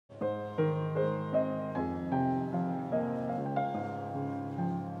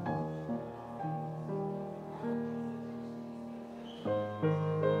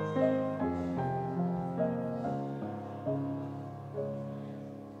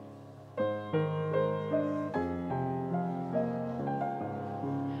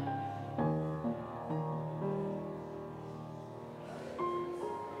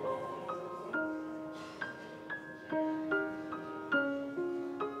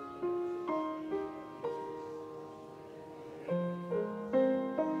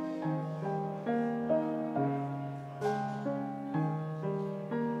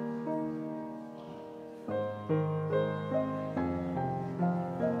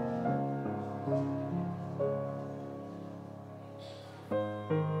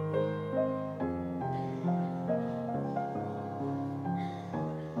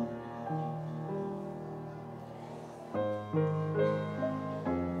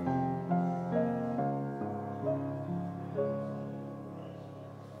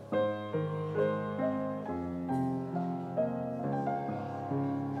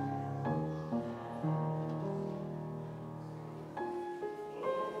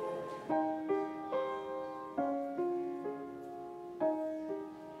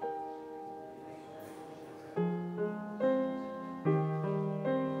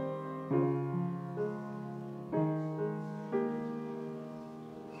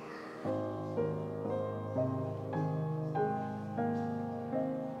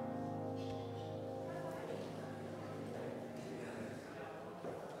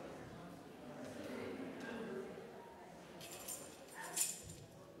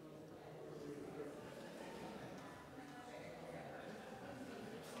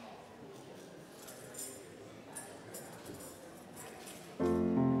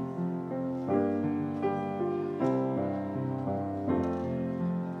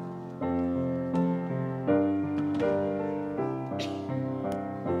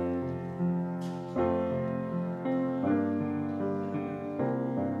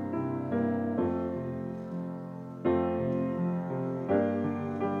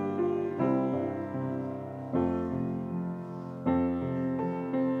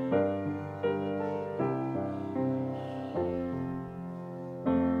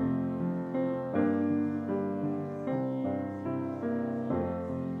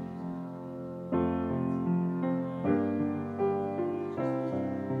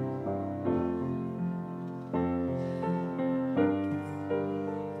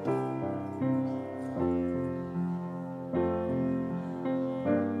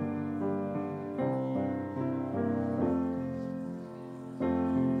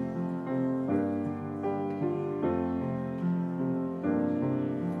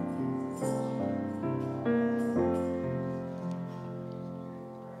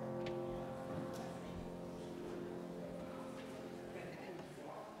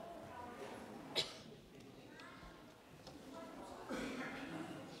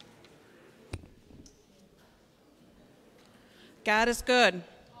God is good.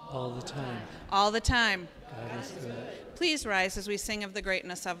 All the time. All the time. God is good. Please rise as we sing of the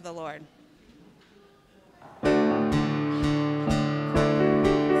greatness of the Lord.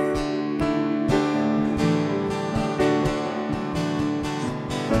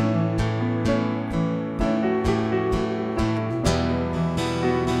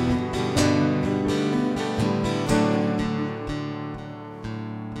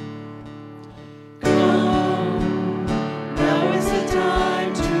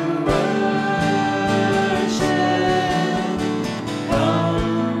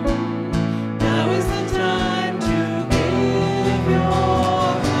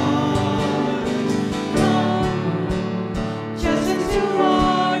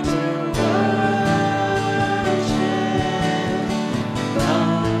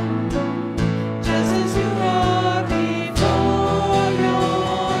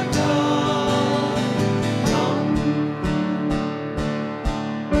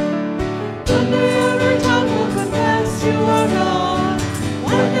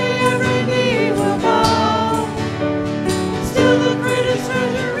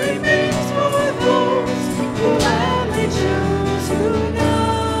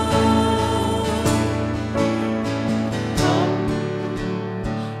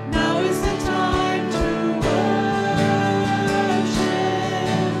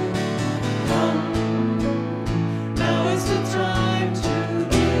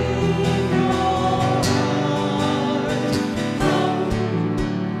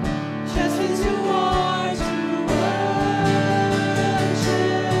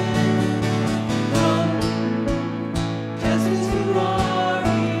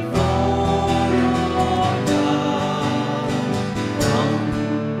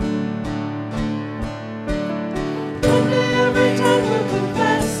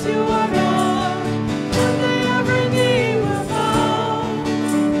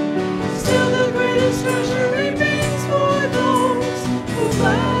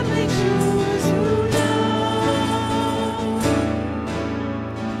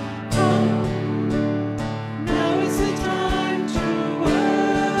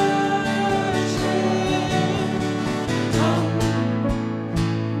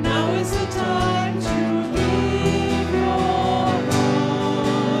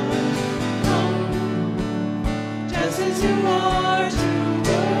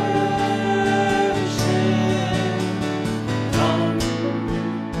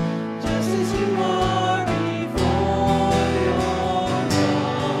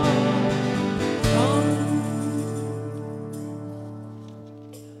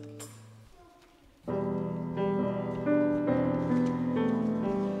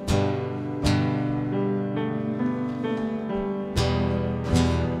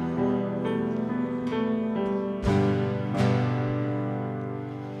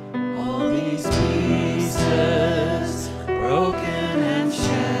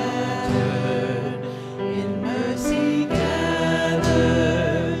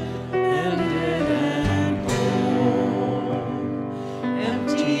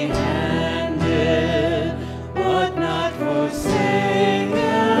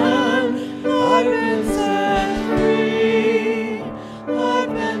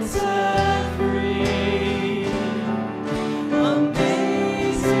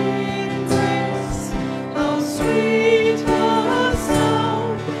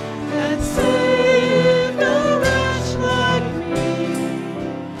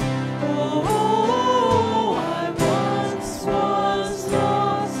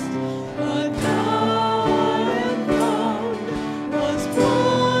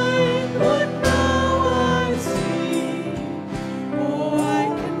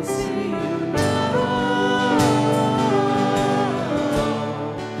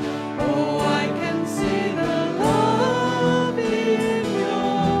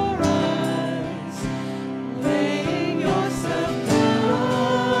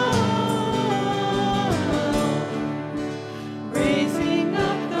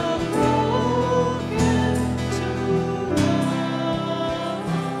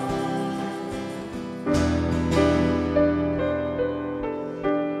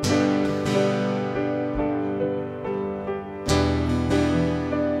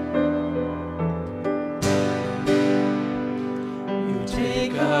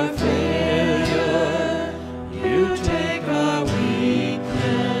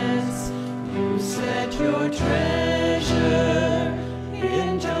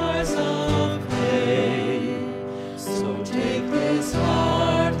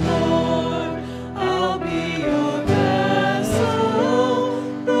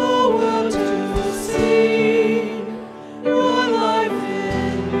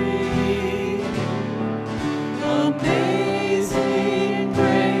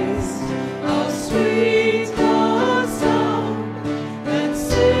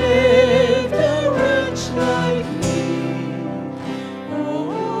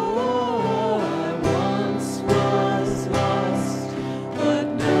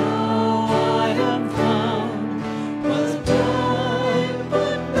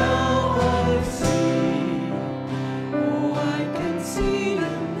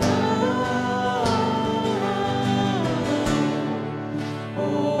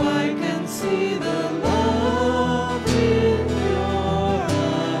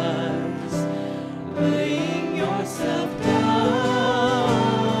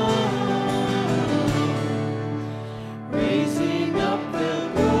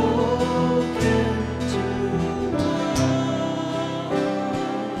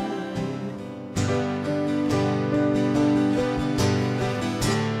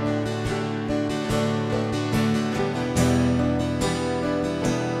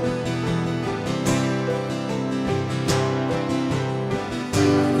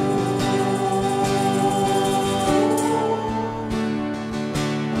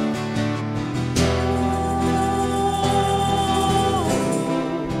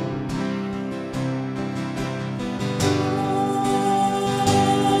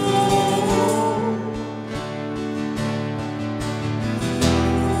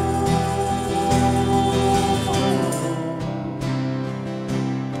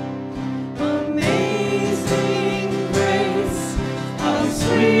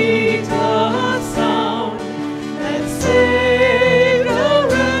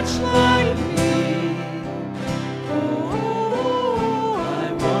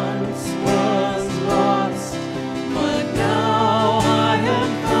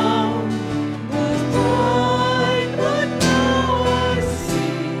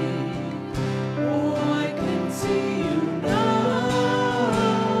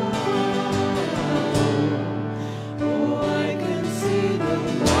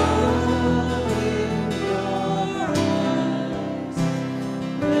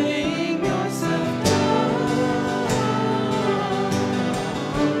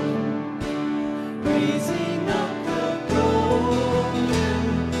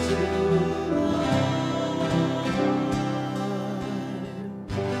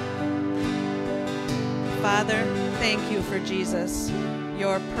 Father, thank you for Jesus,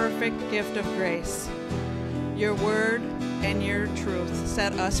 your perfect gift of grace. Your word and your truth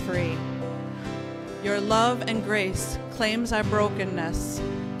set us free. Your love and grace claims our brokenness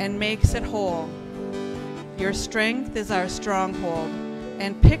and makes it whole. Your strength is our stronghold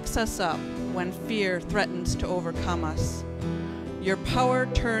and picks us up when fear threatens to overcome us. Your power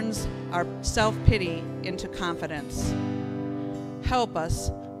turns our self-pity into confidence. Help us,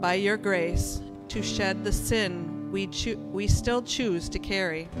 by your grace, to shed the sin we still choose to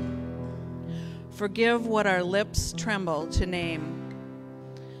carry. Forgive what our lips tremble to name.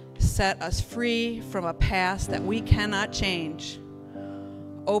 Set us free from a past that we cannot change.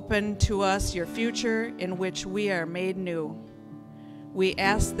 Open to us your future in which we are made new. We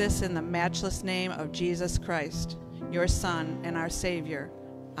ask this in the matchless name of Jesus Christ, your Son and our Savior.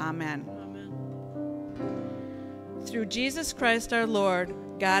 Amen. Through Jesus Christ our Lord,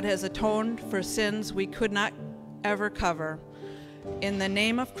 God has atoned for sins we could not ever cover. In the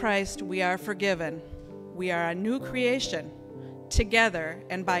name of Christ, we are forgiven. We are a new creation. Together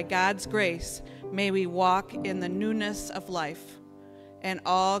and by God's grace, may we walk in the newness of life. And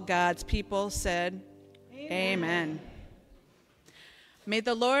all God's people said, Amen. May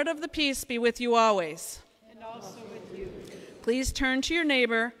the Lord of the peace be with you always. And also with you. Please turn to your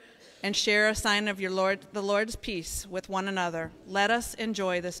neighbor and share a sign of the Lord's peace with one another. Let us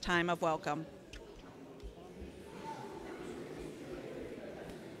enjoy this time of welcome.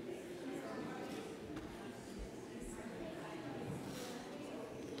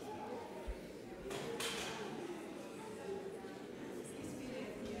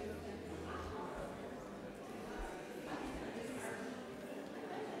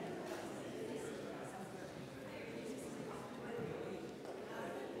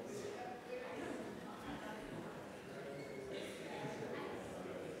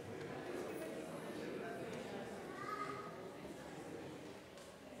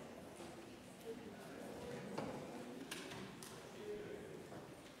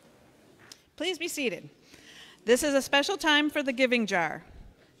 Please be seated. This is a special time for the giving jar.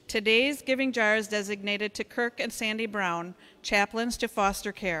 Today's giving jar is designated to Kirk and Sandy Brown, chaplains to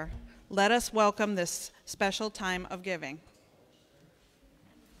foster care. Let us welcome this special time of giving.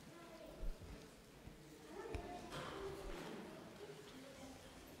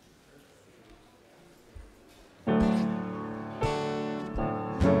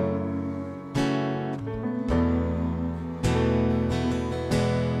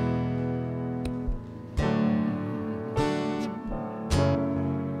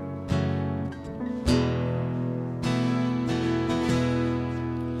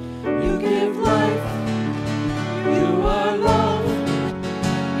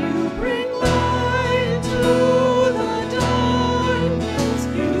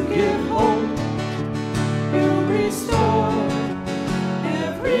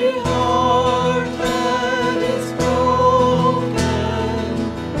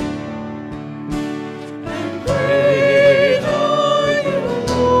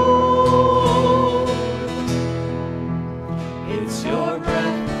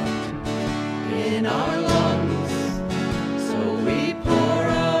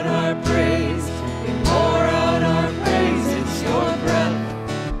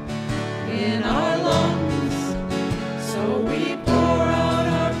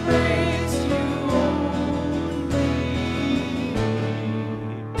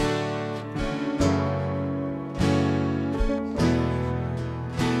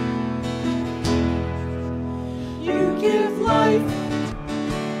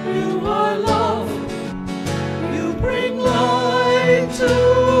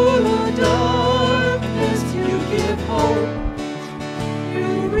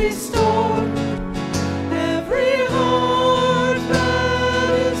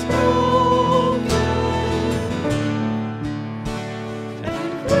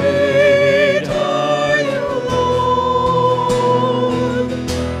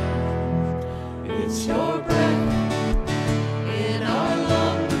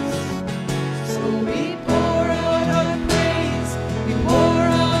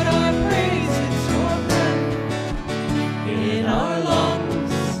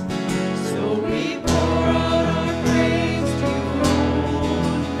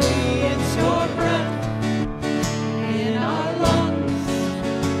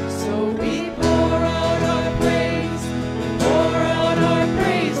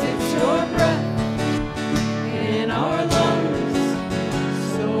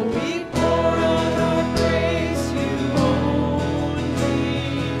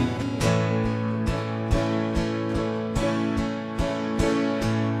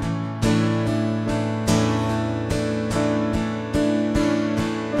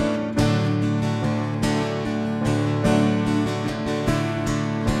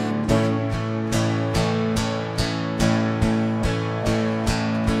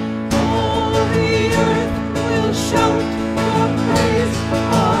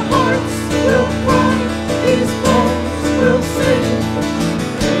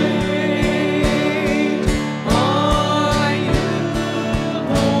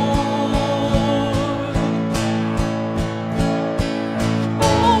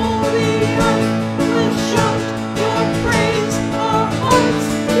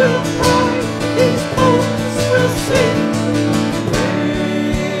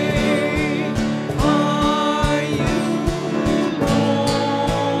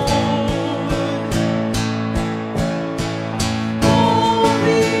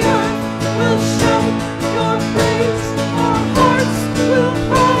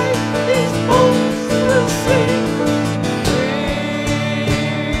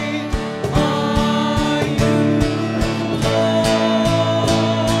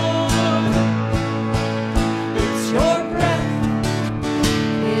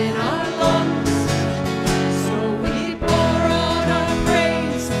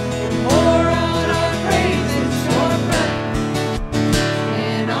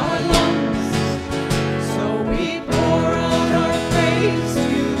 praise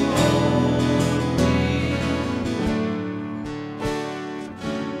you only.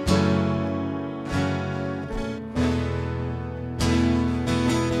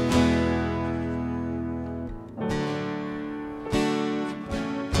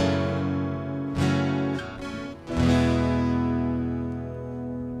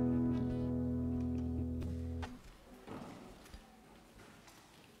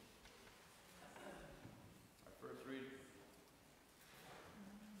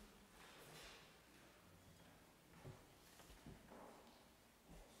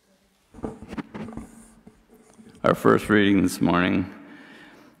 Our first reading this morning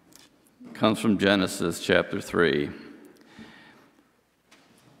comes from Genesis chapter 3.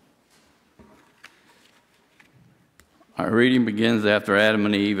 Our reading begins after Adam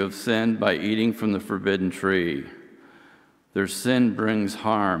and Eve have sinned by eating from the forbidden tree. Their sin brings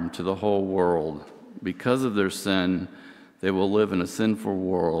harm to the whole world. Because of their sin, they will live in a sinful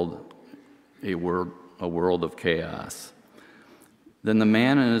world, a world of chaos. Then the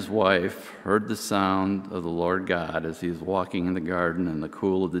man and his wife heard the sound of the Lord God as he was walking in the garden in the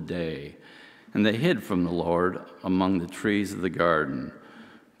cool of the day, and they hid from the Lord among the trees of the garden.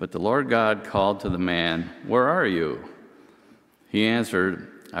 But the Lord God called to the man, "Where are you?" He answered,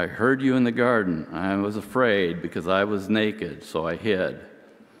 "I heard you in the garden. I was afraid because I was naked, so I hid."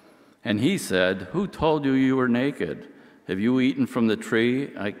 And he said, "Who told you you were naked? Have you eaten from the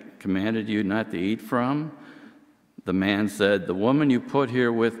tree I commanded you not to eat from?" The man said, "The woman you put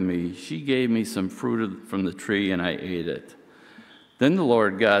here with me, she gave me some fruit from the tree and I ate it." Then the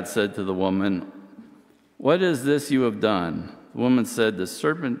Lord God said to the woman, "What is this you have done?" The woman said, "The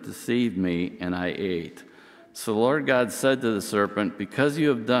serpent deceived me and I ate." So the Lord God said to the serpent, "Because you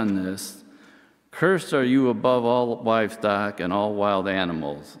have done this, cursed are you above all livestock and all wild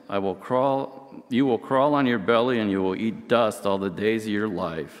animals. You will crawl on your belly and you will eat dust all the days of your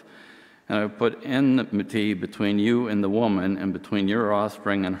life. And I will put enmity between you and the woman, and between your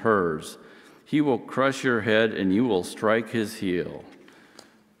offspring and hers. He will crush your head, and you will strike his heel."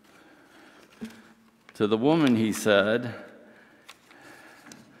 To the woman he said,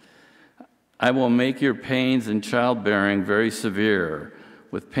 "I will make your pains in childbearing very severe.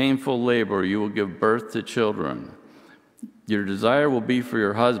 With painful labor you will give birth to children. Your desire will be for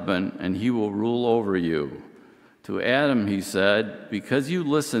your husband, and he will rule over you." To Adam he said, "Because you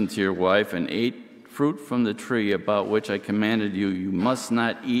listened to your wife and ate fruit from the tree about which I commanded you, you must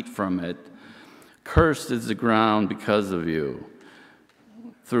not eat from it. Cursed is the ground because of you.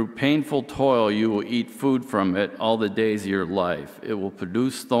 Through painful toil you will eat food from it all the days of your life. It will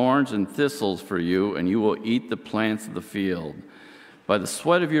produce thorns and thistles for you, and you will eat the plants of the field. By the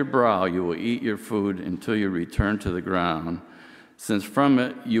sweat of your brow you will eat your food until you return to the ground, since from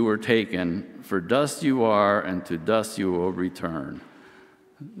it you were taken. For dust you are, and to dust you will return."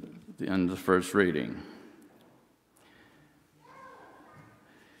 The end of the first reading.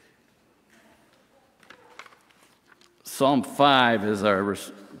 Psalm 5 is our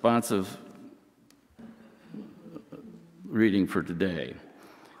responsive reading for today.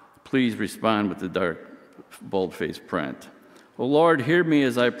 Please respond with the dark, bold-faced print. "O Lord, hear me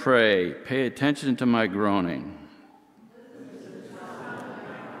as I pray. Pay attention to my groaning.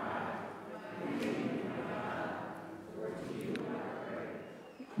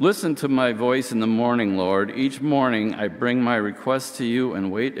 Listen to my voice in the morning, Lord. Each morning I bring my request to you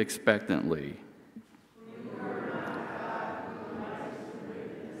and wait expectantly.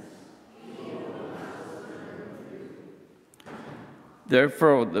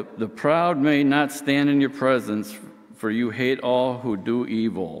 Therefore, the proud may not stand in your presence, for you hate all who do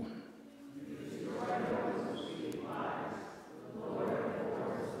evil.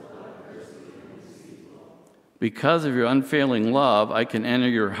 Because of your unfailing love, I can enter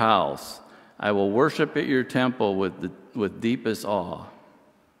your house. I will worship at your temple with deepest awe.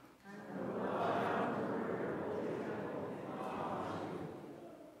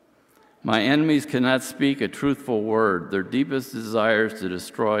 My enemies cannot speak a truthful word. Their deepest desire is to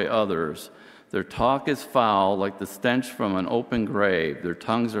destroy others. Their talk is foul, like the stench from an open grave. Their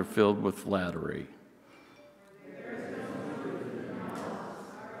tongues are filled with flattery.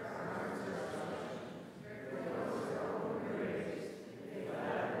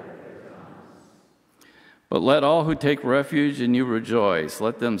 But let all who take refuge in you rejoice.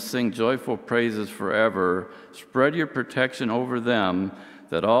 Let them sing joyful praises forever. Spread your protection over them,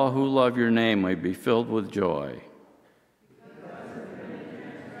 that all who love your name may be filled with joy.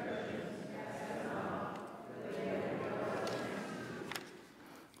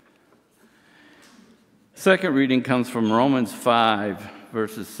 Second reading comes from Romans 5,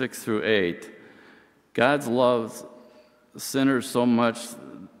 verses 6 through 8. God's love sinners so much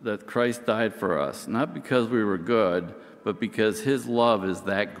that Christ died for us, not because we were good, but because his love is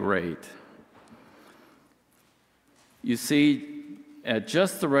that great. You see, at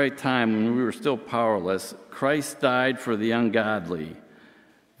just the right time when we were still powerless, Christ died for the ungodly.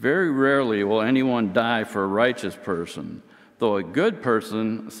 Very rarely will anyone die for a righteous person, though a good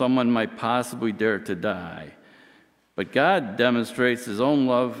person, someone might possibly dare to die. But God demonstrates his own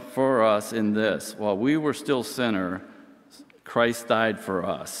love for us in this: while we were still sinners, Christ died for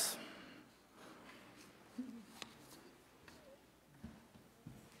us.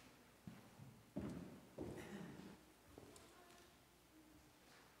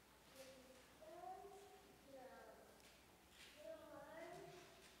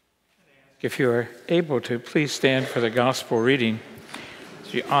 If you are able to, please stand for the gospel reading,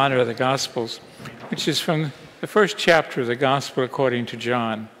 to honor the Gospels, which is from the first chapter of the Gospel according to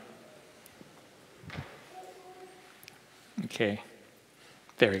John. Okay,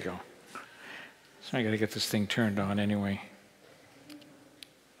 there we go. So I got to get this thing turned on anyway.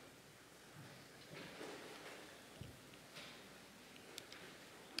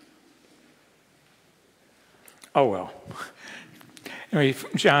 Oh well. Anyway,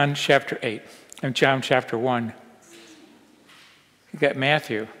 John chapter 8 and John chapter 1. You got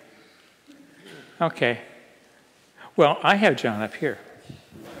Matthew. Okay. Well, I have John up here.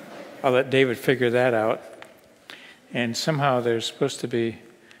 I'll let David figure that out. And somehow there's supposed to be...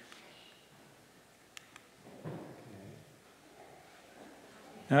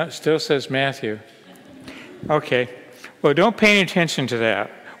 No, it still says Matthew. Okay. Well, don't pay any attention to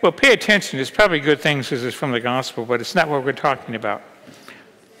that. Well, pay attention. It's probably good things because it's from the gospel, but it's not what we're talking about.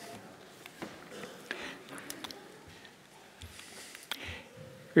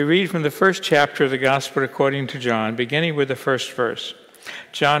 We read from the first chapter of the Gospel according to John, beginning with the first verse.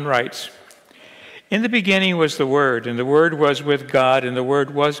 John writes, "In the beginning was the Word, and the Word was with God, and the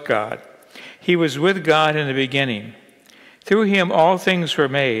Word was God. He was with God in the beginning. Through him all things were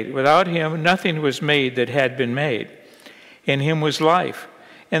made. Without him nothing was made that had been made. In him was life,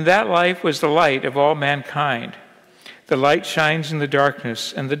 and that life was the light of all mankind. The light shines in the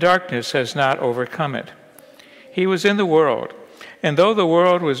darkness, and the darkness has not overcome it. He was in the world, and though the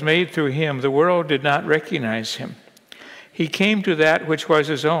world was made through him, the world did not recognize him. He came to that which was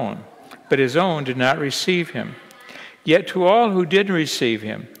his own, but his own did not receive him. Yet to all who did receive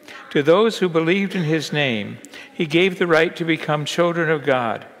him, to those who believed in his name, he gave the right to become children of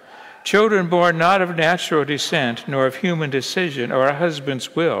God, children born not of natural descent, nor of human decision or a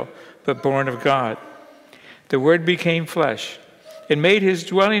husband's will, but born of God. The Word became flesh and made his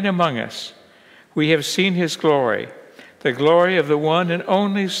dwelling among us. We have seen his glory, the glory of the one and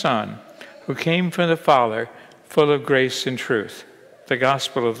only Son, who came from the Father, full of grace and truth." The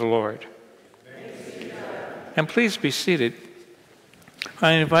Gospel of the Lord. And please be seated.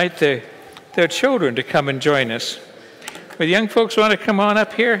 I invite their children to come and join us. Would young folks want to come on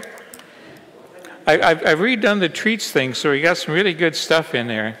up here? I've redone the treats thing, so we got some really good stuff in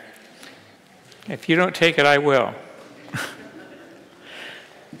there. If you don't take it, I will.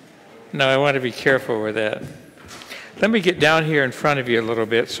 No, I want to be careful with that. Let me get down here in front of you a little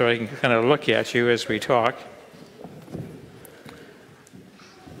bit so I can kind of look at you as we talk.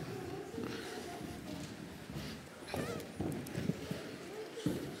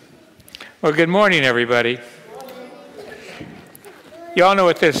 Well, good morning, everybody. You all know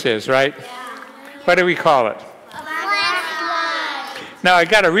what this is, right? What do we call it? Now, I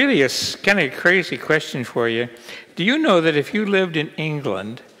got a kind of crazy question for you. Do you know that if you lived in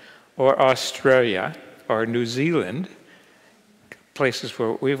England or Australia or New Zealand, places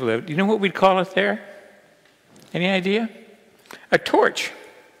where we've lived, you know what we'd call it there? Any idea? A torch.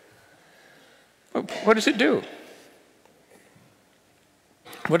 What does it do?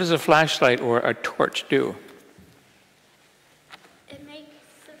 What does a flashlight or a torch do? It makes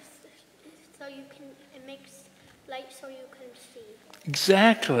light so you can see.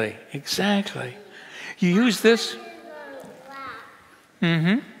 Exactly. You use this?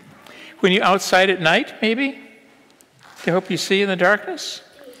 Mm-hmm. When you're outside at night, maybe, to help you see in the darkness?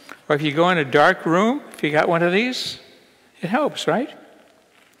 Or if you go in a dark room, if you got one of these, it helps, right?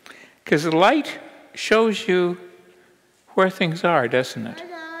 Because the light shows you where things are, doesn't it?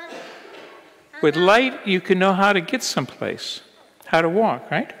 With light, you can know how to get someplace, how to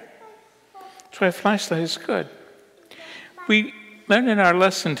walk, right? That's why a flashlight is good. We learned in our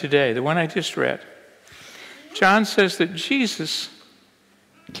lesson today, the one I just read, John says that Jesus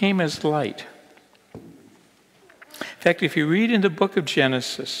came as light. In fact, if you read in the book of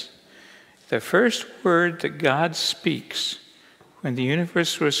Genesis, the first word that God speaks when the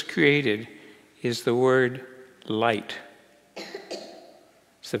universe was created is the word light.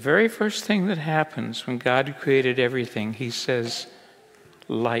 It's the very first thing that happens when God created everything. He says,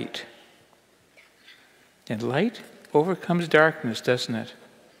 light. And light overcomes darkness, doesn't it?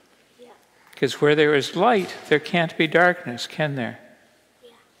 Because where there is light, there can't be darkness, can there? Yeah.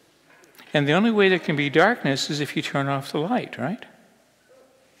 And the only way there can be darkness is if you turn off the light, right?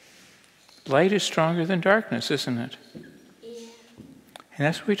 Light is stronger than darkness, isn't it? Yeah. And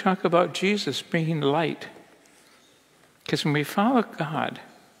that's what we talk about Jesus bringing light. Because when we follow God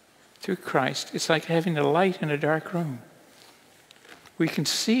through Christ, it's like having a light in a dark room. We can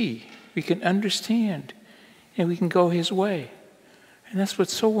see, we can understand, and we can go His way. And that's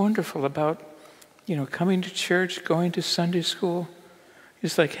what's so wonderful about, coming to church, going to Sunday school.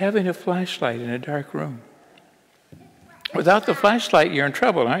 It's like having a flashlight in a dark room. Without the flashlight, you're in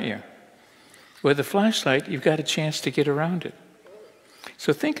trouble, aren't you? With the flashlight, you've got a chance to get around it.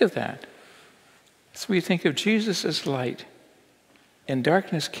 So think of that. So we think of Jesus as light, and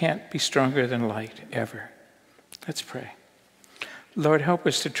darkness can't be stronger than light, ever. Let's pray. Lord, help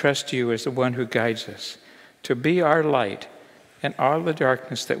us to trust You as the one who guides us, to be our light in all the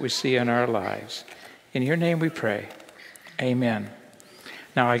darkness that we see in our lives. In Your name we pray. Amen.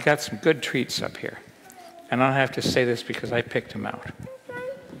 Now, I got some good treats up here, and I'll have to say this because I picked them out.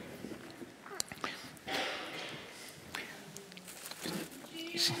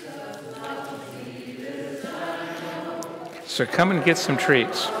 So come and get some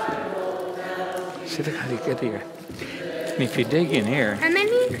treats. See, look how they get here. And if you dig in here... How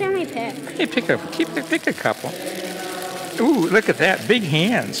many can we pick? Hey, pick a couple. Ooh, look at that. Big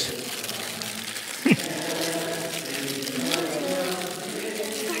hands.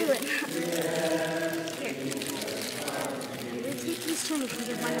 Scarlet. Here. We'll take these two and we can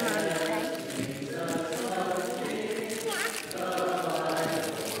give one to Mommy, okay?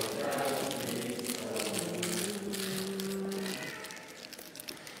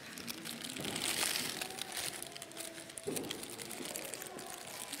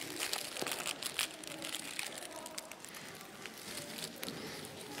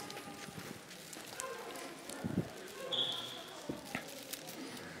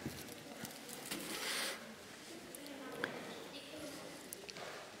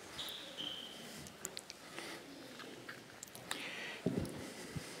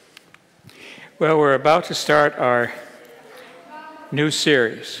 Well, we're about to start our new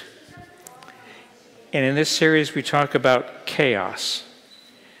series. And in this series, we talk about chaos.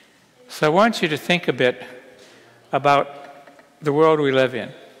 So I want you to think a bit about the world we live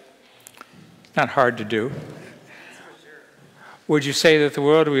in. Not hard to do. Would you say that the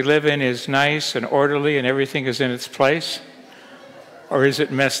world we live in is nice and orderly and everything is in its place? Or is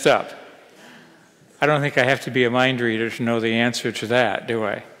it messed up? I don't think I have to be a mind reader to know the answer to that, do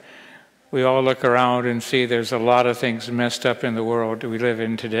I? We all look around and see there's a lot of things messed up in the world that we live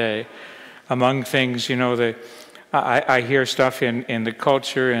in today. Among things, I hear stuff in the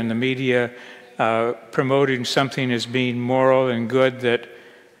culture and the media promoting something as being moral and good that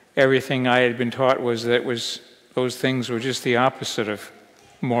everything I had been taught was those things were just the opposite of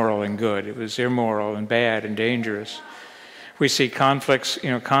moral and good. It was immoral and bad and dangerous. We see conflicts,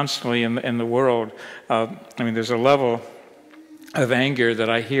 constantly in the world. There's a level of anger that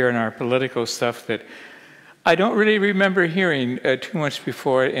I hear in our political stuff that I don't really remember hearing too much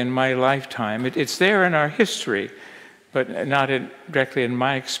before in my lifetime. It's there in our history, but not directly in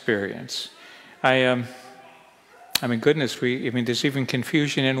my experience. Goodness, there's even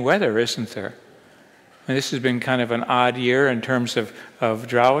confusion in weather, isn't there? And this has been kind of an odd year in terms of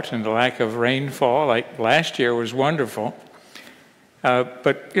drought and the lack of rainfall. Like last year was wonderful.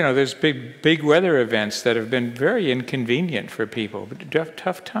 But there's big weather events that have been very inconvenient for people, but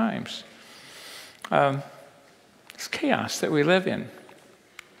tough times. It's chaos that we live in.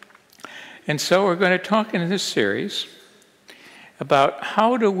 And so we're going to talk in this series about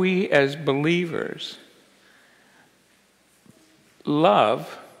how do we as believers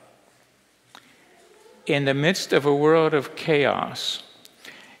love in the midst of a world of chaos.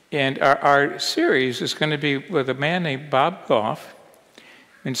 And our series is going to be with a man named Bob Goff,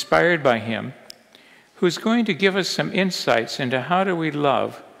 inspired by him, who's going to give us some insights into how do we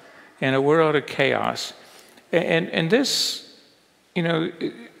love in a world of chaos. And this,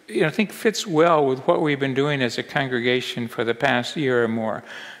 I think fits well with what we've been doing as a congregation for the past year or more.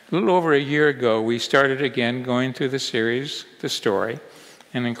 A little over a year ago, we started again going through the series, The Story.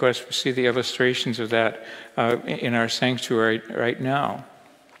 And of course, we see the illustrations of that in our sanctuary right now.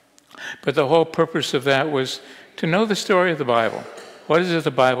 But the whole purpose of that was to know the story of the Bible. What is it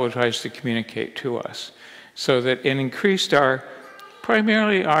the Bible tries to communicate to us? So that it increased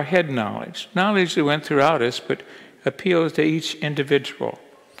primarily our head knowledge that went throughout us, but appeals to each individual.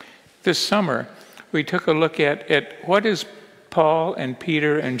 This summer, we took a look at what is Paul and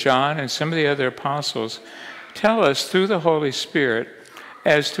Peter and John and some of the other apostles tell us through the Holy Spirit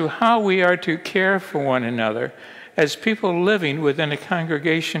as to how we are to care for one another as people living within a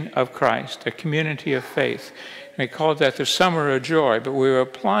congregation of Christ, a community of faith. We called that the Summer of Joy, but we were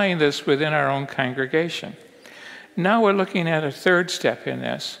applying this within our own congregation. Now we're looking at a third step in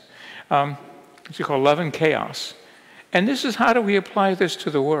this, which we call love and chaos. And this is, how do we apply this to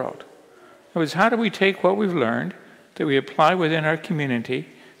the world? In other words, how do we take what we've learned that we apply within our community,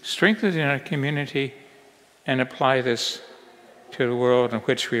 strengthen it in our community, and apply this to the world in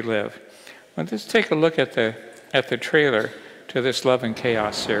which we live? Well, let's take a look at the trailer to this Love and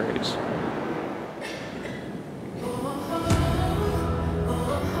Chaos series.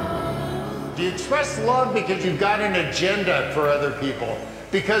 Do you express love because you've got an agenda for other people?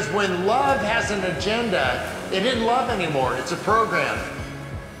 Because when love has an agenda, it isn't love anymore, it's a program.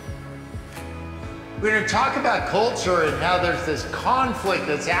 We're going to talk about culture and how there's this conflict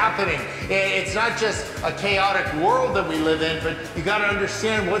that's happening. It's not just a chaotic world that we live in, but you got to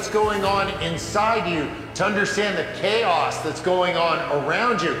understand what's going on inside you to understand the chaos that's going on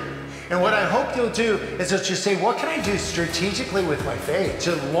around you. And what I hope you'll do is that you say, what can I do strategically with my faith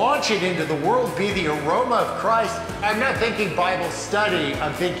to launch it into the world, be the aroma of Christ? I'm not thinking Bible study,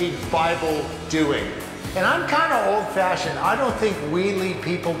 I'm thinking Bible doing. And I'm kind of old-fashioned. I don't think we lead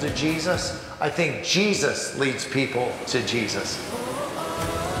people to Jesus. I think Jesus leads people to Jesus.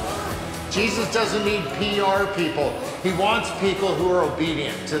 Jesus doesn't need PR people. He wants people who are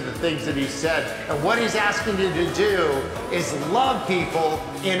obedient to the things that he said. And what he's asking you to do is love people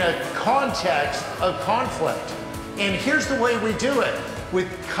in a context of conflict. And here's the way we do it,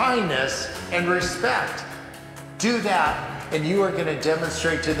 with kindness and respect. Do that, and you are going to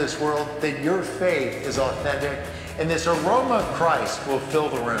demonstrate to this world that your faith is authentic, and this aroma of Christ will fill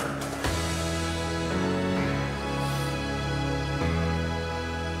the room.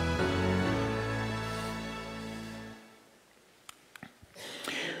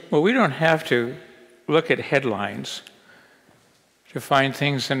 Well, we don't have to look at headlines to find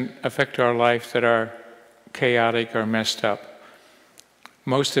things that affect our life that are chaotic or messed up.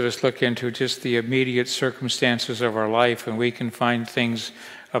 Most of us look into just the immediate circumstances of our life, and we can find things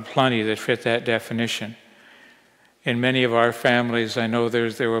aplenty that fit that definition. In many of our families, I know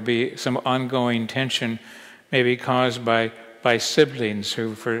there will be some ongoing tension, maybe caused by siblings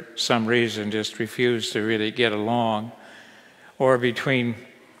who, for some reason, just refuse to really get along, or between,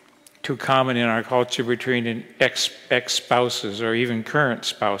 too common in our culture, between ex-spouses or even current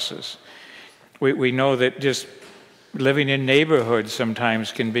spouses. We know that just living in neighborhoods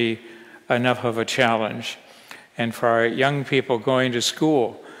sometimes can be enough of a challenge. And for our young people going to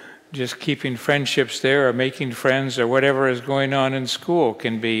school, just keeping friendships there or making friends or whatever is going on in school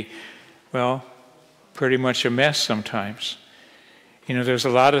can be, well, pretty much a mess sometimes. You know, there's a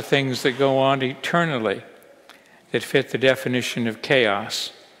lot of things that go on eternally that fit the definition of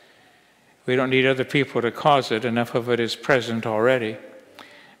chaos. We don't need other people to cause it. Enough of it is present already.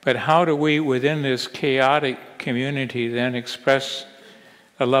 But how do we, within this chaotic community, then express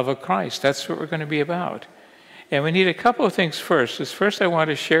the love of Christ? That's what we're going to be about. And we need a couple of things first. First, I want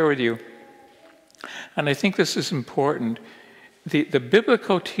to share with you, and I think this is important, the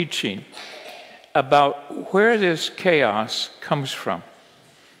biblical teaching about where this chaos comes from.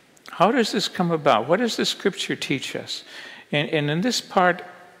 How does this come about? What does the Scripture teach us? And in this part,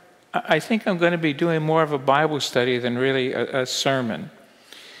 I think I'm going to be doing more of a Bible study than really a sermon.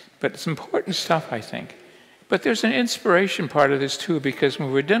 But it's important stuff, I think. But there's an inspiration part of this too, because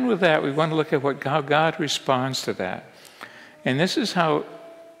when we're done with that, we want to look at how God responds to that. And this is how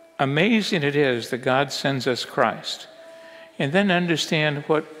amazing it is that God sends us Christ. And then understand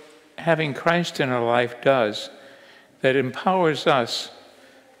what having Christ in our life does, that empowers us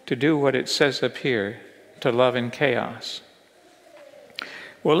to do what it says up here, to love in chaos.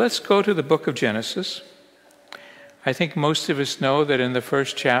 Well, let's go to the book of Genesis. I think most of us know that in the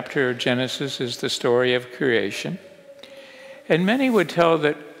first chapter of Genesis is the story of creation. And many would tell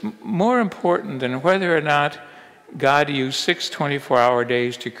that more important than whether or not God used 6 24-hour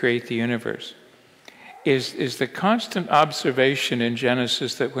days to create the universe is the constant observation in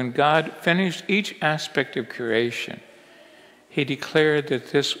Genesis that when God finished each aspect of creation, he declared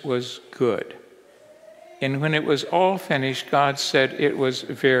that this was good. And when it was all finished, God said it was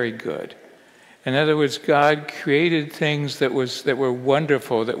very good. In other words, God created things that were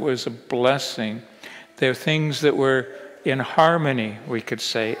wonderful, that was a blessing. They're things that were in harmony, we could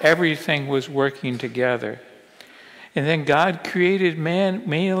say. Everything was working together. And then God created man,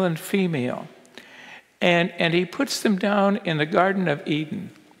 male and female. And he puts them down in the Garden of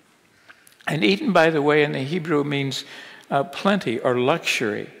Eden. And Eden, by the way, in the Hebrew means plenty or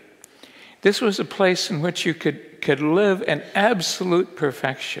luxury. This was a place in which you could live in absolute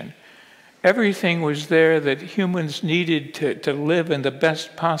perfection. Everything was there that humans needed to live in the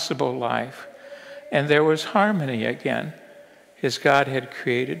best possible life. And there was harmony again, as God had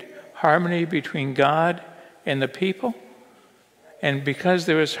created. Harmony between God and the people. And because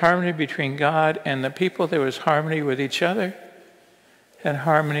there was harmony between God and the people, there was harmony with each other and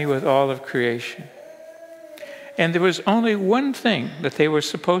harmony with all of creation. And there was only one thing that they were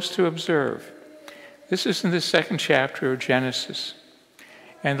supposed to observe. This is in the 2nd chapter of Genesis.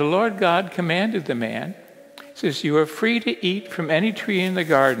 And the Lord God commanded the man, says, "You are free to eat from any tree in the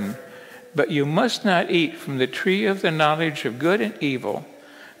garden, but you must not eat from the tree of the knowledge of good and evil,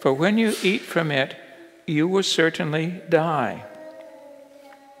 for when you eat from it, you will certainly die."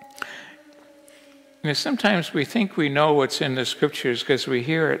 You know, sometimes we think we know what's in the scriptures because we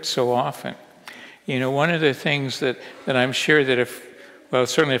hear it so often. You know, one of the things that I'm sure that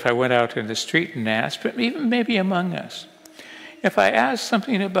certainly if I went out in the street and asked, but even maybe among us, if I asked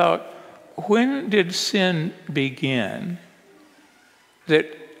something about when did sin begin, that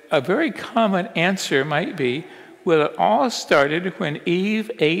a very common answer might be, well, it all started when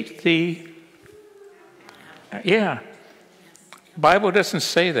Eve ate the... Yeah. The Bible doesn't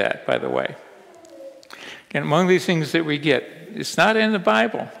say that, by the way. And among these things that we get, it's not in the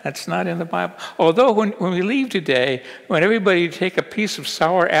Bible. That's not in the Bible. Although when we leave today, when everybody take a piece of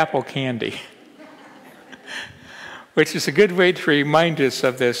sour apple candy, which is a good way to remind us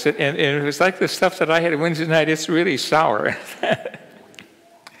of this. And it was like the stuff that I had Wednesday night. It's really sour.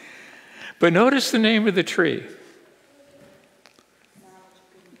 But notice the name of the tree.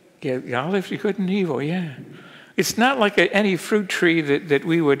 Yeah, knowledge of good and evil, yeah. It's not like any fruit tree that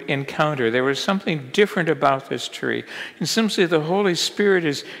we would encounter. There was something different about this tree. And simply the Holy Spirit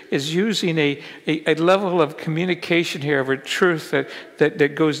is using a level of communication here of a truth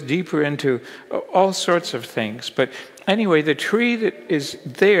that goes deeper into all sorts of things. But anyway, the tree that is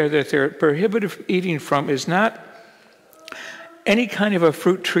there that they're prohibited from eating from is not any kind of a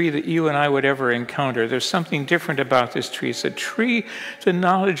fruit tree that you and I would ever encounter. There's something different about this tree. It's a tree, the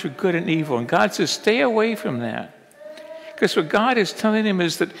knowledge of good and evil. And God says, stay away from that. Because what God is telling him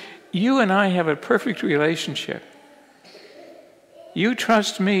is that you and I have a perfect relationship. You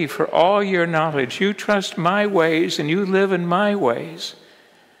trust me for all your knowledge. You trust my ways and you live in my ways.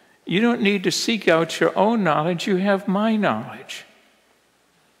 You don't need to seek out your own knowledge. You have my knowledge.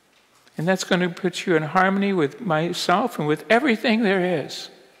 And that's going to put you in harmony with myself and with everything there is.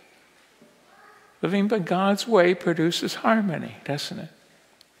 Living by God's way produces harmony, doesn't it?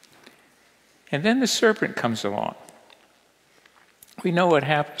 And then the serpent comes along. We know what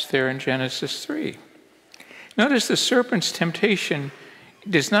happens there in Genesis 3. Notice the serpent's temptation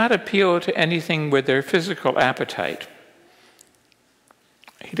does not appeal to anything with their physical appetite.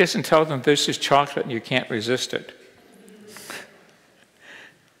 He doesn't tell them this is chocolate and you can't resist it.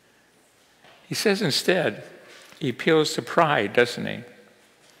 He says instead, he appeals to pride, doesn't he? He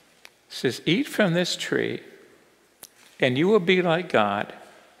says, eat from this tree, and you will be like God,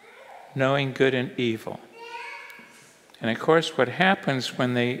 knowing good and evil. And of course, what happens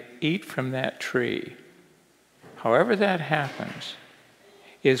when they eat from that tree, however that happens,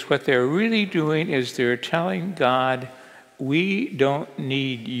 is what they're really doing is they're telling God, we don't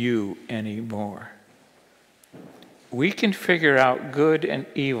need you anymore. We can figure out good and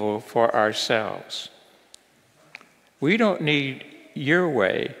evil for ourselves. We don't need your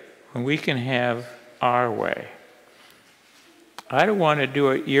way when we can have our way. I don't want to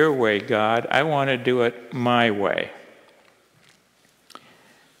do it your way, God. I want to do it my way.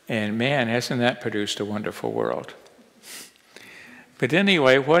 And man, hasn't that produced a wonderful world? But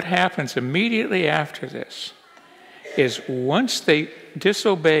anyway, what happens immediately after this is once they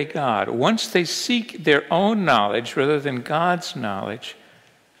disobey God, once they seek their own knowledge rather than God's knowledge,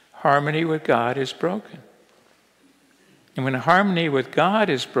 harmony with God is broken. And when harmony with God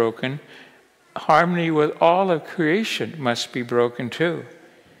is broken, harmony with all of creation must be broken too,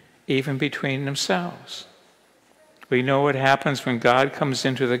 even between themselves. We know what happens when God comes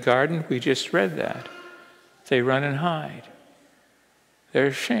into the garden. We just read that. They run and hide. They're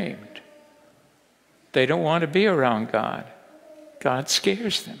ashamed. They don't want to be around God. God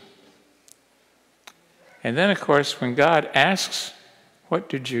scares them. And then, of course, when God asks, what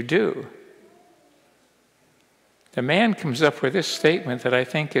did you do? The man comes up with this statement that I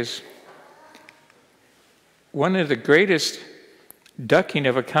think is one of the greatest ducking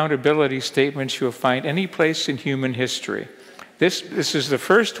of accountability statements you'll find any place in human history. This is the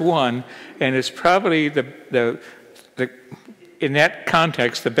first one, and it's probably the in that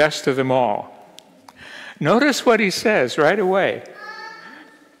context, the best of them all. Notice what he says right away.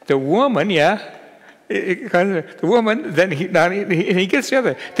 The woman, the woman, then he gets the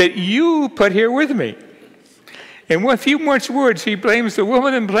other, that you put here with me. In a few more words, he blames the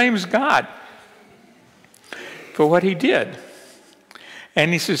woman and blames God for what he did.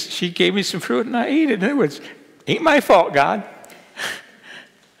 And he says, she gave me some fruit and I eat it. In other words, ain't my fault, God.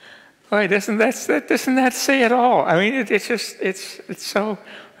 Boy, doesn't that say it all? I mean, it's so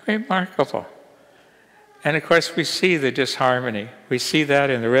remarkable. And of course, we see the disharmony. We see that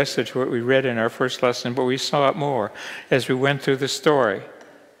in the rest of what we read in our first lesson, but we saw it more as we went through the story.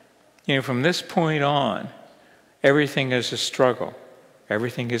 You know, from this point on, everything is a struggle.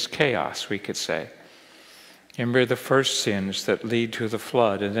 Everything is chaos, we could say. Remember the first sins that lead to the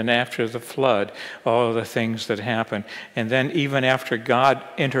flood, and then after the flood, all of the things that happen. And then even after God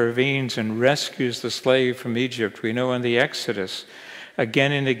intervenes and rescues the slave from Egypt, we know in the Exodus,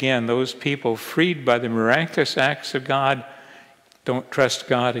 again and again, those people freed by the miraculous acts of God don't trust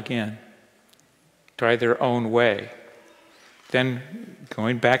God again. Try their own way. Then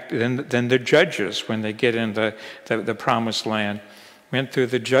going back, then the judges, when they get in the promised land, went through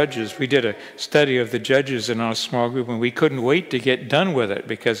the judges. We did a study of the judges in our small group, and we couldn't wait to get done with it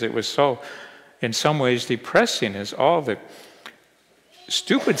because it was so, in some ways, depressing as all the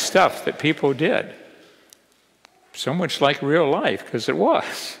stupid stuff that people did. So much like real life, because it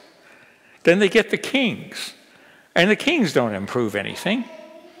was. Then they get the kings, and the kings don't improve anything.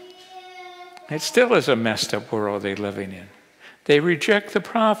 It still is a messed up world they're living in. They reject the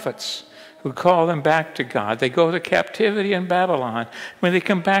prophets who call them back to God. They go to captivity in Babylon. When they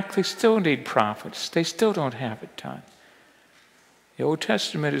come back, they still need prophets. They still don't have it done. The Old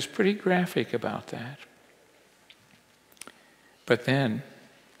Testament is pretty graphic about that. But then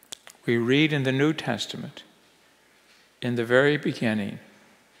we read in the New Testament, in the very beginning,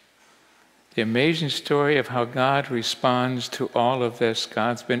 the amazing story of how God responds to all of this.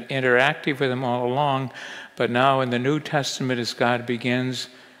 God's been interactive with them all along, but now in the New Testament, as God begins,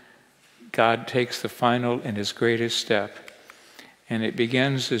 God takes the final and his greatest step. And it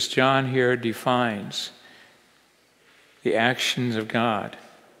begins as John here defines the actions of God.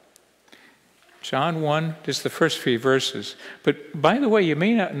 John 1, just the first 3 verses. But by the way, you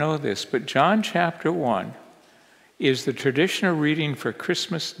may not know this, but John chapter 1 is the traditional reading for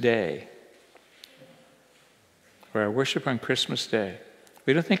Christmas Day, for our worship on Christmas Day.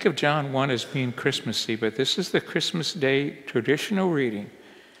 We don't think of John 1 as being Christmassy, but this is the Christmas Day traditional reading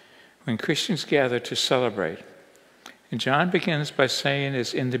when Christians gather to celebrate. And John begins by saying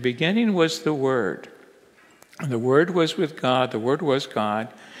this, in the beginning was the Word. And the Word was with God, the Word was God.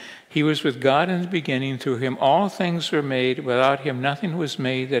 He was with God in the beginning. Through him all things were made. Without him nothing was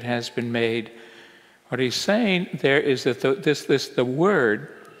made that has been made. What he's saying there is that the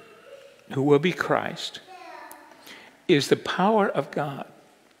Word, who will be Christ, is the power of God.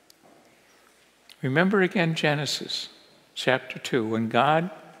 Remember again Genesis chapter 2, when God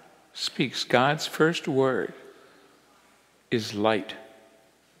speaks, God's first word is light.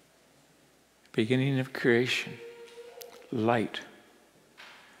 Beginning of creation, light.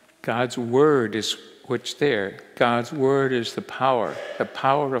 God's word is what's there. God's word is the power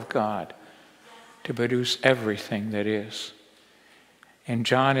of God to produce everything that is. And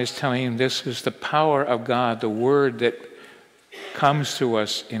John is telling him this is the power of God, the word that comes to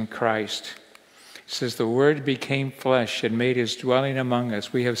us in Christ. It says, the Word became flesh and made his dwelling among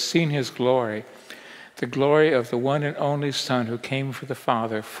us. We have seen his glory, the glory of the one and only Son who came from the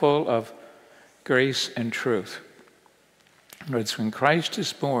Father, full of grace and truth. In other words, when Christ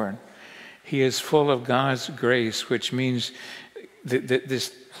is born, he is full of God's grace, which means that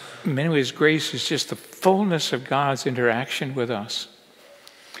this, in many ways, grace is just the fullness of God's interaction with us.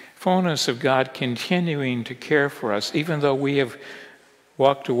 Fullness of God continuing to care for us, even though we have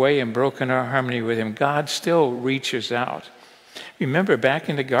walked away and broken our harmony with him, God still reaches out. Remember, back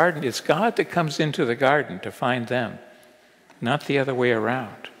in the garden, it's God that comes into the garden to find them, not the other way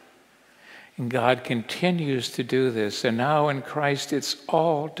around. And God continues to do this, and now in Christ it's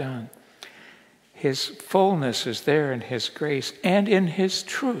all done. His fullness is there in his grace and in his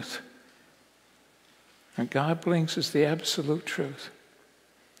truth. And God brings us the absolute truth.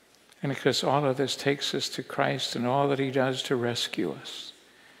 And because all of this takes us to Christ and all that he does to rescue us.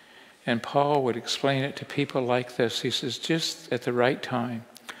 And Paul would explain it to people like this. He says, just at the right time,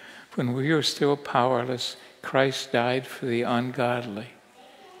 when we were still powerless, Christ died for the ungodly.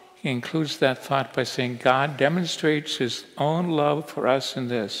 He includes that thought by saying, God demonstrates his own love for us in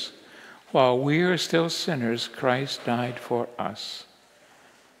this. While we are still sinners, Christ died for us.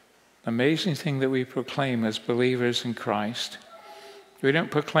 Amazing thing that we proclaim as believers in Christ. We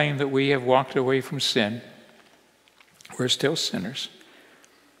don't proclaim that we have walked away from sin. We're still sinners.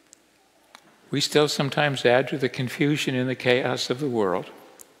 We still sometimes add to the confusion and the chaos of the world.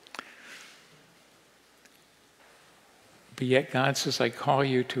 But yet God says, I call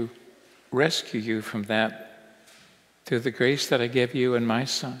you to rescue you from that through the grace that I give you in my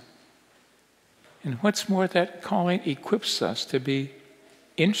Son. And what's more, that calling equips us to be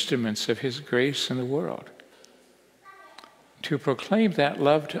instruments of His grace in the world, to proclaim that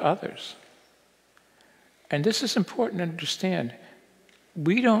love to others. And this is important to understand.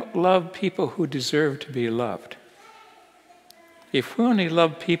 We don't love people who deserve to be loved. If we only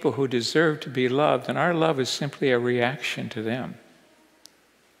love people who deserve to be loved, then our love is simply a reaction to them.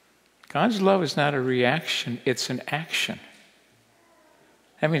 God's love is not a reaction, it's an action.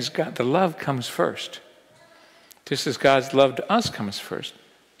 That means the love comes first. Just as God's love to us comes first,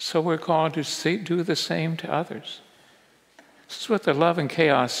 so we're called to do the same to others. This is what the Love and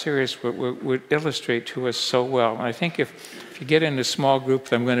Chaos series would illustrate to us so well. And I think if you get into small group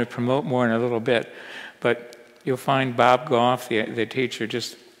that I'm going to promote more in a little bit, but you'll find Bob Goff, the teacher,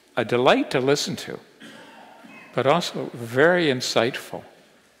 just a delight to listen to, but also very insightful.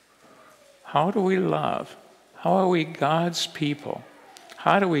 How do we love? How are we God's people?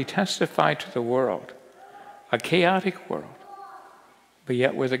 How do we testify to the world, a chaotic world, but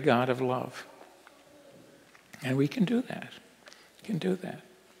yet we're the God of love? And we can do that. We can do that.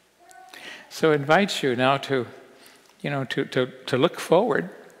 So I invite you now to look forward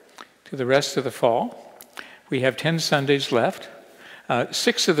to the rest of the fall. We have 10 Sundays left.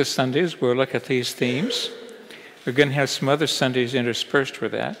 6 of the Sundays we'll look at these themes. We're going to have some other Sundays interspersed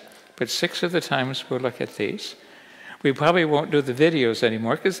with that, but 6 of the times we'll look at these. We probably won't do the videos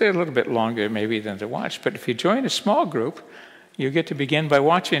anymore because they're a little bit longer maybe than to watch, but if you join a small group, you get to begin by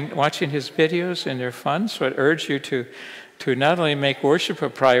watching his videos, and they're fun. So I'd urge you to not only make worship a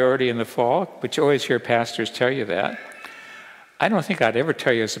priority in the fall, which you always hear pastors tell you that. I don't think I'd ever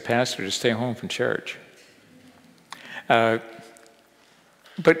tell you as a pastor to stay home from church. But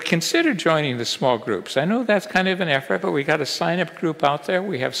consider joining the small groups. I know that's kind of an effort, but we got a sign-up group out there.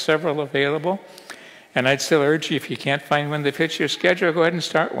 We have several available. And I'd still urge you, if you can't find one that fits your schedule, go ahead and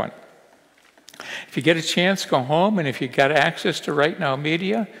start one. If you get a chance, go home, and if you've got access to Right Now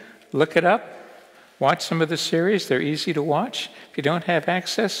Media, look it up. Watch some of the series. They're easy to watch. If you don't have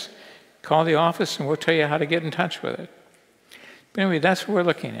access, call the office, and we'll tell you how to get in touch with it. But anyway, that's what we're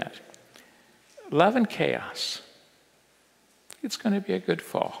looking at. Love and chaos. It's going to be a good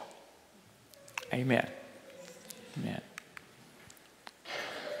fall. Amen. Amen.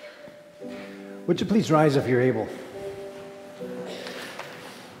 Would you please rise if you're able?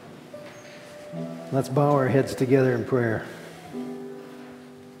 Let's bow our heads together in prayer.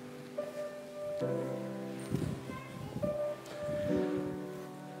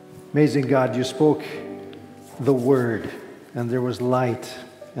 Amazing God, you spoke the word, and there was light,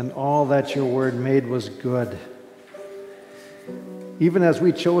 and all that your word made was good. Even as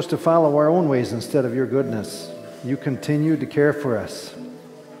we chose to follow our own ways instead of your goodness, you continued to care for us.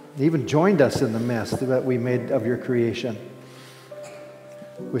 You even joined us in the mess that we made of your creation.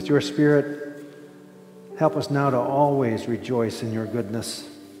 With your Spirit, help us now to always rejoice in your goodness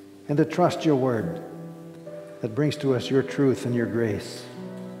and to trust your word that brings to us your truth and your grace.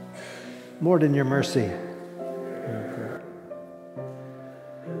 Lord, in your mercy,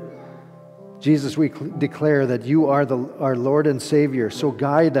 Jesus, we declare that you are our Lord and Savior, so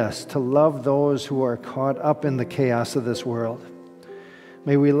guide us to love those who are caught up in the chaos of this world.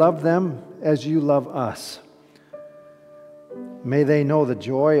 May we love them as you love us. May they know the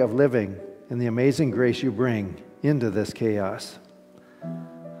joy of living and the amazing grace you bring into this chaos.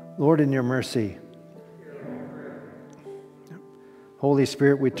 Lord, in your mercy, Holy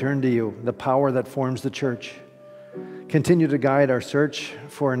Spirit, we turn to you, the power that forms the church. Continue to guide our search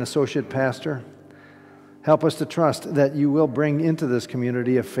for an associate pastor. Help us to trust that you will bring into this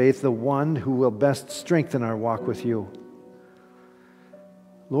community of faith the one who will best strengthen our walk with you.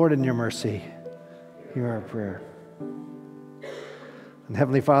 Lord, in your mercy, hear our prayer. And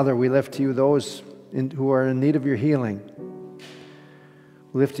Heavenly Father, we lift to you those who are in need of your healing.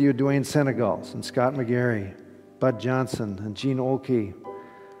 We lift to you Dwayne Senegals and Scott McGarry, Bud Johnson and Jean Olkey,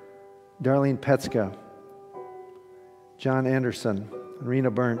 Darlene Petska, John Anderson, and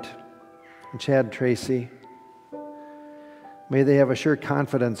Rena Burnt, and Chad Tracy. May they have a sure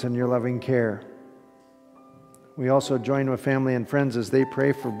confidence in your loving care. We also join with family and friends as they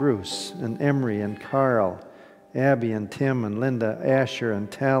pray for Bruce and Emery and Carl, Abby and Tim and Linda, Asher and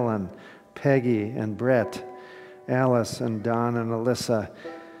Talon, Peggy and Brett, Alice and Don and Alyssa,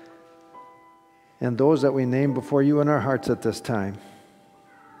 and those that we name before you in our hearts at this time.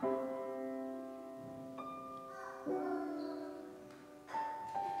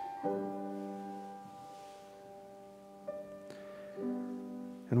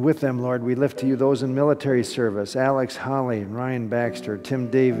 with them, Lord, we lift to you those in military service, Alex Holly, Ryan Baxter, Tim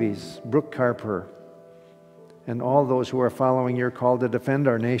Davies, Brooke Carper, and all those who are following your call to defend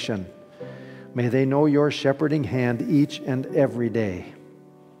our nation. May they know your shepherding hand each and every day.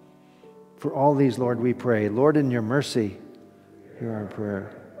 For all these, Lord, we pray. Lord, in your mercy, hear our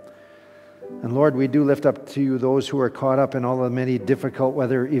prayer. And Lord, we do lift up to you those who are caught up in all the many difficult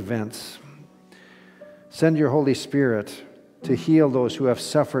weather events. Send your Holy Spirit to heal those who have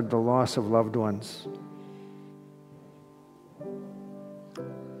suffered the loss of loved ones.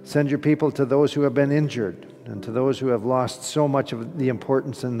 Send your people to those who have been injured and to those who have lost so much of the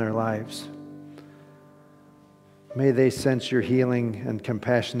importance in their lives. May they sense your healing and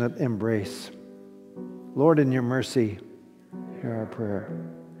compassionate embrace. Lord, in your mercy, hear our prayer.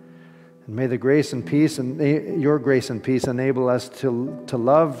 And may the grace and peace and your grace and peace enable us to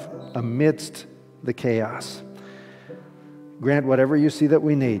love amidst the chaos. Grant whatever you see that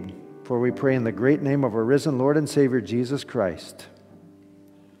we need, for we pray in the great name of our risen Lord and Savior, Jesus Christ.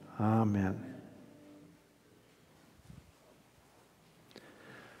 Amen.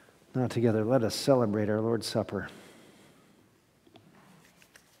 Now together, let us celebrate our Lord's Supper.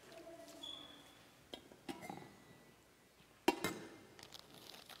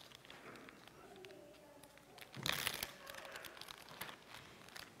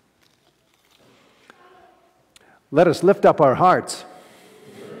 Let us lift up our hearts.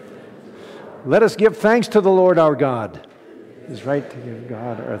 Let us give thanks to the Lord our God. It is right to give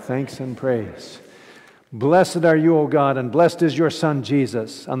God our thanks and praise. Blessed are you, O God, and blessed is your Son,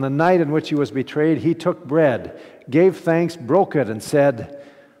 Jesus. On the night in which he was betrayed, he took bread, gave thanks, broke it, and said,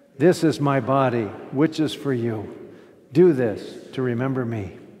 "This is my body, which is for you. Do this to remember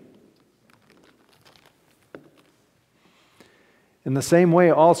me." In the same way,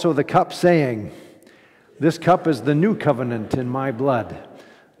 also the cup, saying, "This cup is the new covenant in my blood.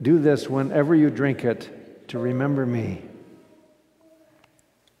 Do this whenever you drink it to remember me."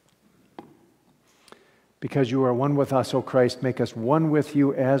 Because you are one with us, O Christ, make us one with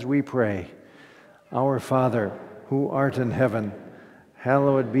you as we pray. Our Father, who art in heaven,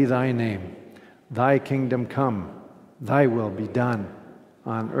 hallowed be thy name. Thy kingdom come, thy will be done,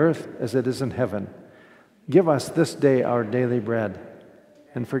 on earth as it is in heaven. Give us this day our daily bread,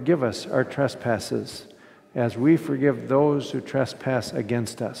 and forgive us our trespasses, as we forgive those who trespass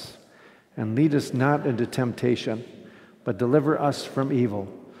against us. And lead us not into temptation, but deliver us from evil.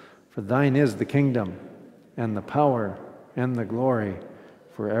 For thine is the kingdom, and the power, and the glory,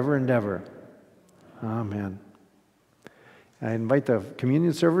 forever and ever. Amen. I invite the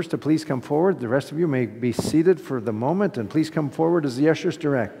communion servers to please come forward. The rest of you may be seated for the moment, and please come forward as the ushers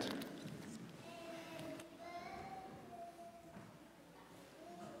direct.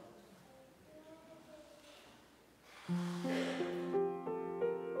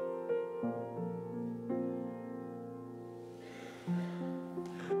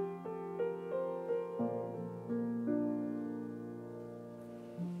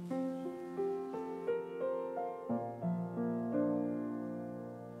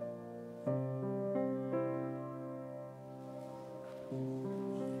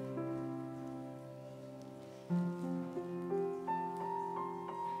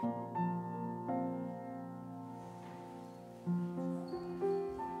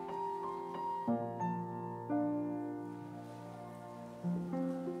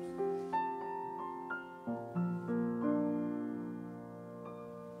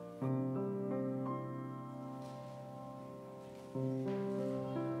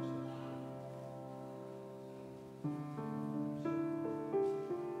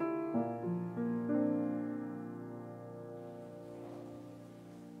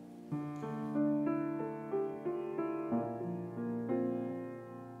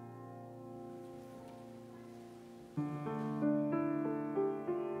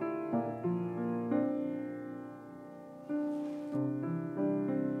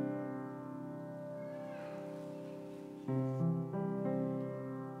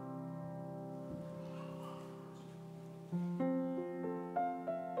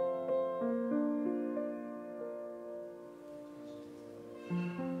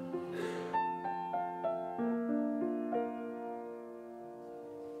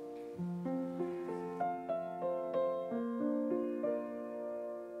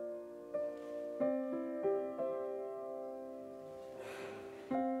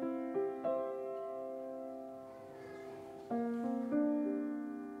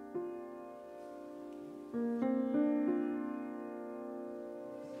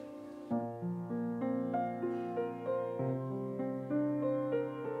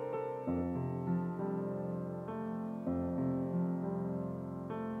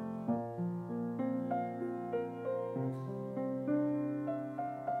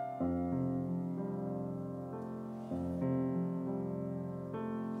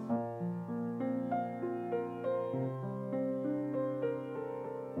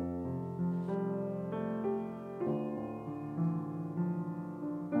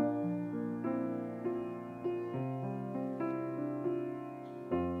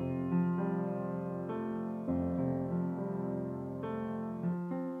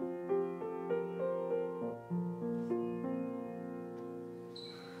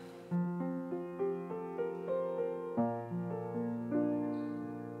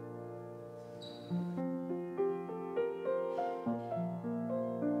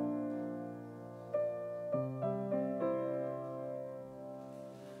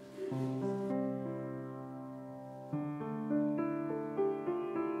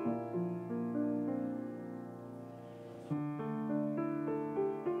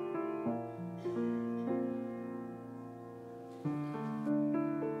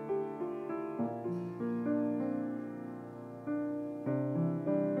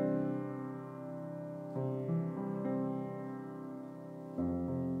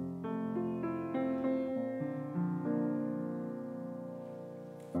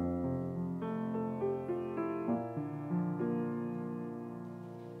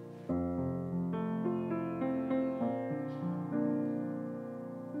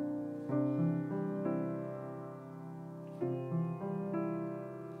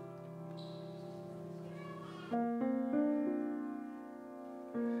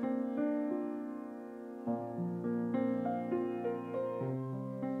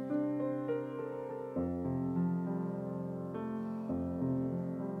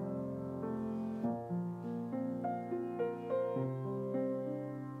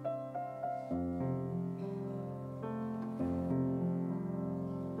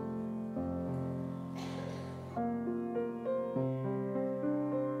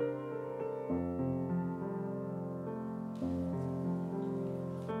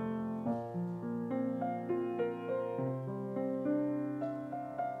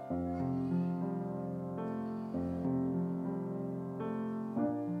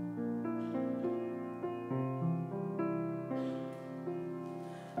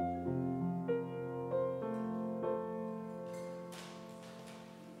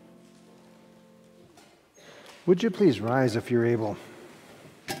 Would you please rise if you're able?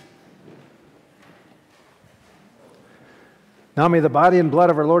 Now may the body and blood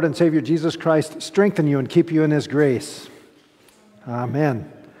of our Lord and Savior Jesus Christ strengthen you and keep you in his grace.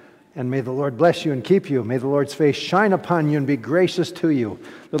 Amen. And may the Lord bless you and keep you. May the Lord's face shine upon you and be gracious to you.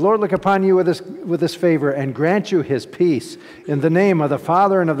 The Lord look upon you with his favor and grant you his peace. In the name of the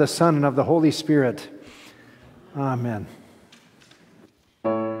Father and of the Son and of the Holy Spirit. Amen.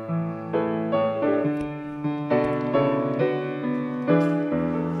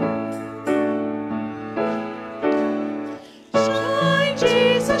 Shine,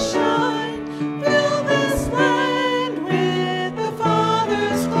 Jesus, shine. Fill this land with the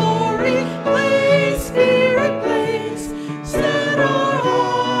Father's glory. Blaze, Spirit, blaze. Set our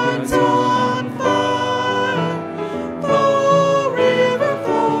hearts on fire. Flow, river,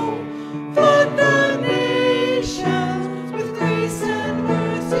 flow. Flood the nations with grace and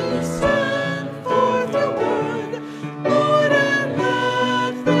mercy. Send forth your word, Lord, and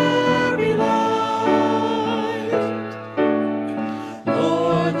let there be light.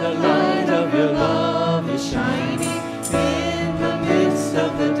 Lord, the light of your love is shining in the midst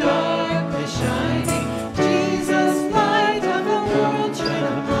of the darkness shining. Jesus, light of the world, shine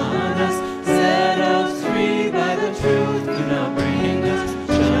upon us. Set us free by the truth you now bring us.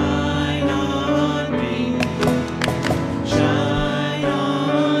 Shine on me. Shine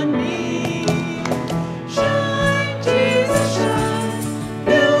on me. Shine, Jesus, shine.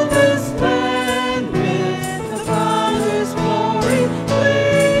 Fill this land with the Father's glory.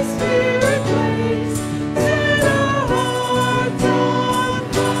 Blaze, Spirit, blaze. Set our hearts on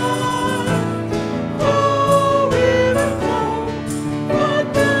fire. Flow, river, flow. Flood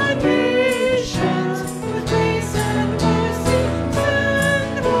the nations with grace and mercy.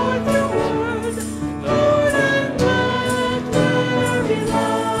 Send forth your word, Lord, and let there be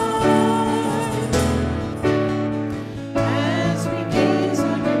light. As we gaze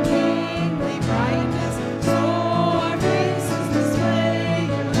on your kingly brightness, so our faces display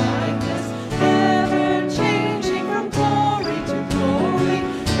your likeness, ever changing from glory to glory.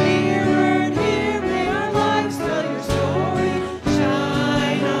 Mirrored here, may our lives tell your story.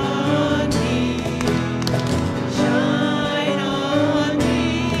 Shine on me. Shine on me.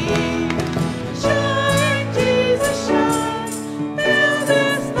 Shine, Jesus, shine. Fill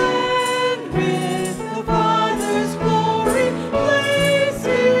this land with the Father's glory. Blaze,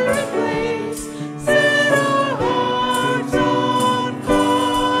 Spirit, blaze. Set our hearts on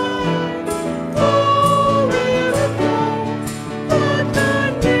fire. Flow, river, flow. Flood the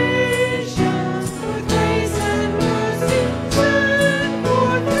nations with grace and mercy. Send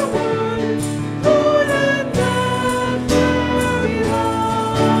forth your word, Lord, and let there be light.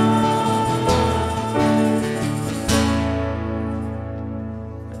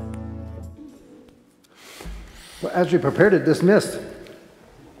 Well, as we prepare to dismiss,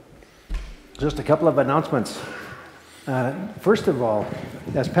 just a couple of announcements. First of all,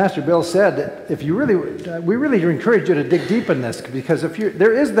 as Pastor Bill said, if you really, we really encourage you to dig deep in this, because if you,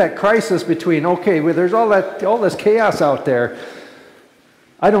 there is that crisis between, okay, well, there's all this chaos out there,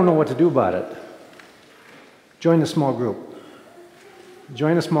 I don't know what to do about it. Join a small group.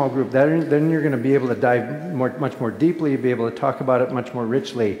 Join a small group. Then you're going to be able to dive much more deeply, be able to talk about it much more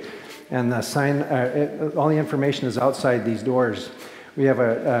richly. And all the information is outside these doors. We have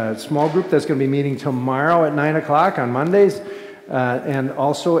a small group that's going to be meeting tomorrow at 9 o'clock on Mondays, and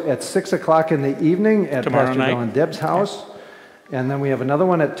also at 6 o'clock in the evening at Tomorrow Pastor night. Bill and Deb's house. And then we have another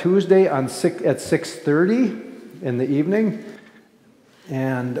one at Tuesday at 6:30 in the evening.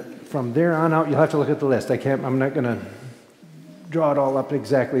 And from there on out, you'll have to look at the list. I'm not going to draw it all up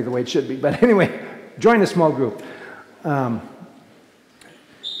exactly the way it should be. But anyway, join a small group.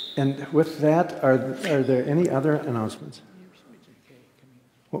 And with that, are there any other announcements?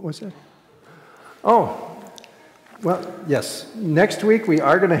 What was that? Oh, well, yes. Next week, we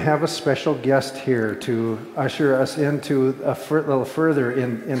are going to have a special guest here to usher us into a little further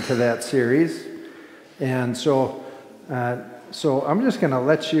into that series. And so I'm just going to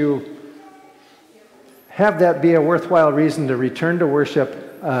let you have that be a worthwhile reason to return to worship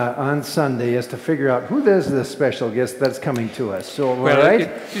on Sunday, is to figure out who is this special guest that's coming to us. So, all right?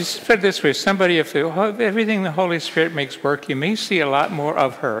 Just put it this way, somebody, if everything the Holy Spirit makes work, you may see a lot more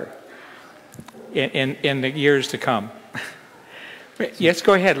of her in the years to come. Yes,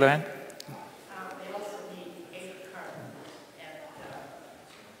 go ahead, Luann. They also need 8 cartons and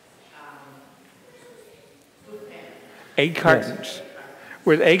food pantry. 8 cartons.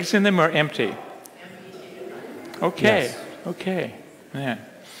 With eggs in them or empty? Empty. Okay, Yes. okay. Yeah.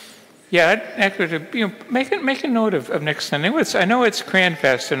 Yeah, actually, make a note of next Sunday. I know it's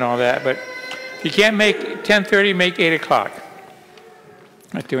Cranfest and all that, but If you can't make 10:30, make 8 o'clock.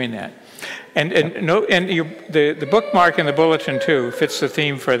 Not doing that. And the bookmark in the bulletin too fits the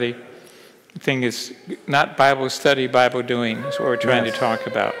theme for the thing. Is not Bible study, Bible doing. Is what we're trying to talk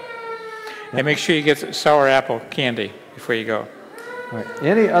about. And make sure you get sour apple candy before you go. All right.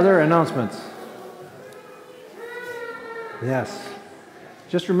 Any other announcements? Yes.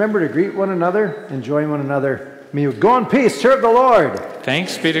 Just remember to greet one another, enjoy one another. May you go in peace, serve the Lord.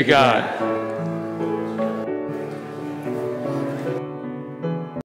 Thanks be to God.